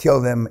to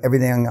kill them,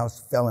 everything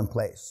else fell in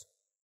place.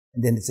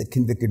 And then it said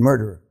convicted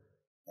murderer.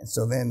 And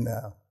so then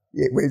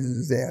he raises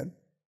his hand.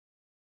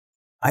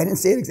 I didn't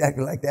say it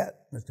exactly like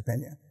that, Mr.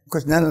 Peña. Of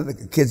course, none of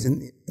the kids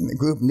in the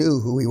group knew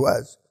who he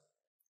was.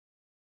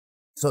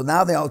 So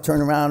now they all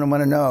turn around and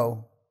want to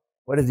know,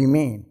 what does he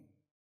mean?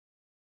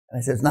 And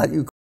I said, it's not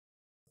you.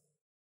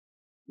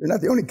 You're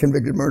not the only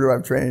convicted murderer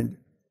I've trained.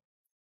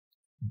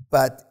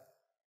 But,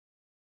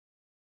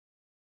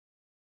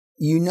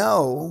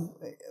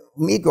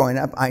 me growing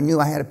up, I knew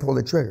I had to pull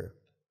the trigger.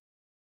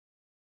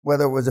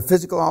 Whether it was a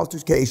physical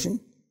altercation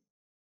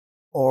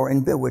or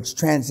which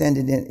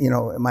transcended in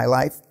my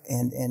life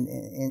and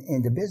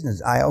into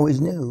business. I always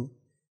knew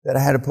that I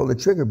had to pull the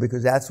trigger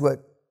because that's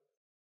what,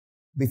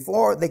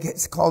 before they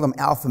called them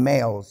alpha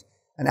males.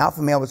 An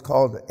alpha male was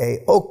called a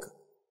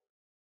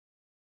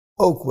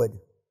oakwood,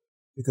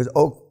 because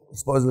oak is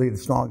supposedly the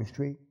strongest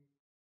tree.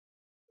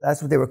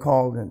 That's what they were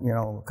called,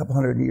 a couple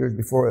hundred years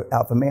before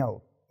alpha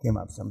male came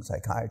up. Some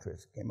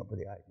psychiatrist came up with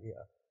the idea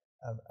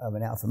of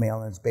an alpha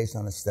male, and it's based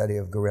on a study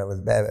of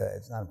gorillas.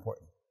 It's not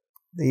important.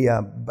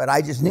 But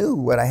I just knew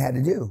what I had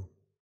to do,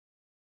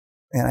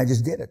 and I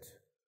just did it.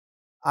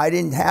 I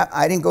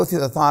didn't go through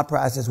the thought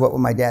process, what would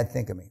my dad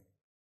think of me?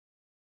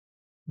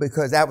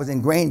 Because that was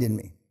ingrained in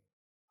me.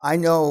 I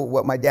know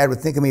what my dad would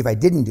think of me if I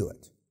didn't do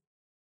it.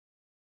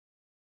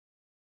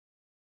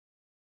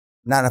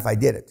 Not if I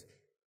did it.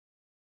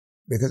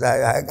 Because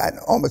I got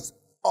almost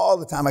all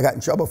the time I got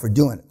in trouble for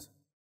doing it.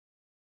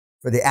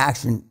 For the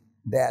action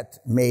that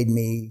made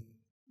me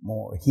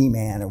more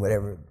He-Man or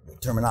whatever the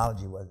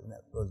terminology was in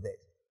those days.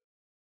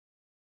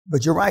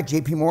 But you're right,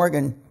 J.P.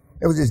 Morgan,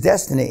 it was his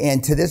destiny.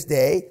 And to this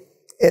day,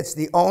 it's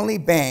the only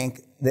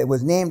bank that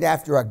was named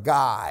after a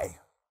guy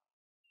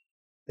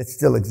that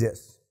still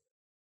exists.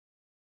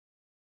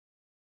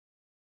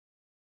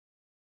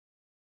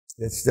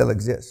 That still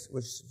exists,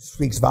 which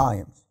speaks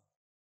volumes.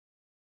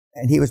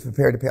 And he was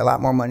prepared to pay a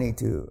lot more money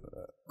to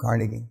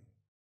Carnegie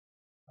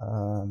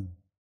than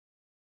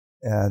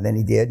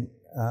he did.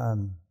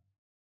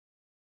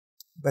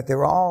 But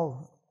they're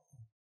all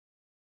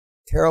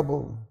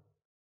terrible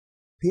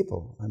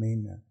people. I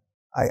mean,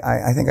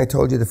 I think I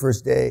told you the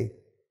first day,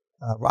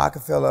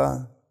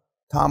 Rockefeller,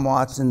 Tom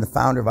Watson, the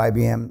founder of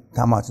IBM,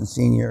 Tom Watson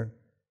Sr.,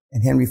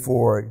 and Henry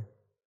Ford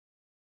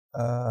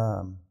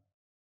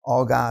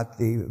all got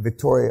the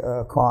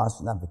Victoria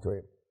Cross, not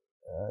Victoria,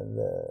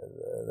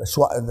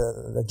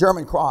 the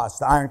German Cross,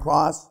 the Iron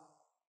Cross,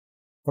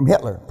 from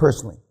Hitler,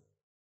 personally.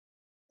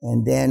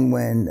 And then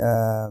when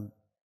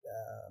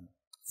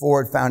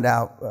Ford found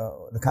out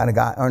the kind of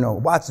guy,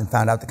 Watson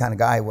found out the kind of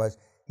guy he was,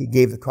 he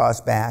gave the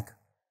cross back,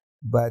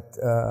 but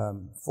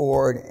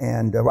Ford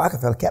and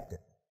Rockefeller kept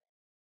it.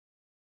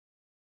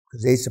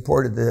 Because they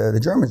supported the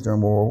Germans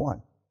during World War I,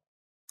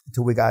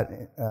 until we got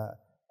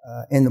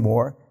in the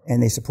war,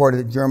 and they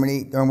supported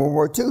Germany during World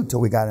War II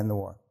until we got in the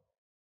war.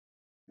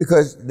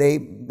 Because they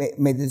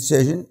made the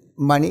decision,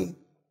 money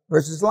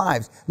versus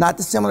lives. Not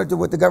dissimilar to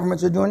what the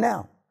governments are doing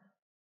now.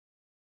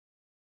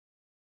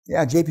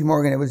 Yeah, J.P.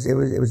 Morgan, it was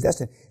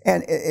destined.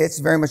 And it's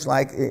very much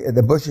like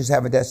the Bushes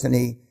have a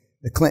destiny,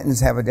 the Clintons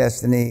have a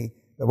destiny,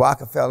 the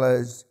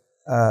Rockefellers,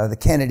 the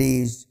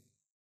Kennedys.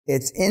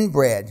 It's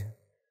inbred.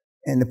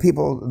 And the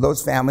people,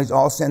 those families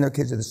all send their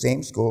kids to the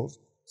same schools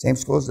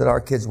that our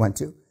kids went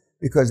to,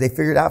 because they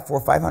figured out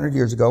 400 or 500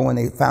 years ago when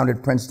they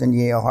founded Princeton,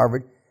 Yale,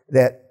 Harvard,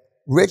 that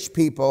rich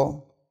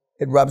people,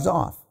 it rubs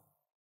off,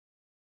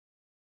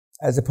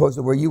 as opposed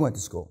to where you went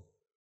to school.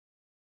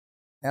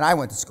 And I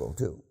went to school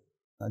too.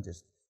 Not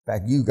just, in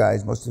fact, you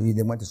guys, most of you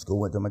that went to school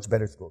went to a much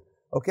better school.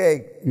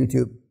 Okay,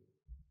 YouTube.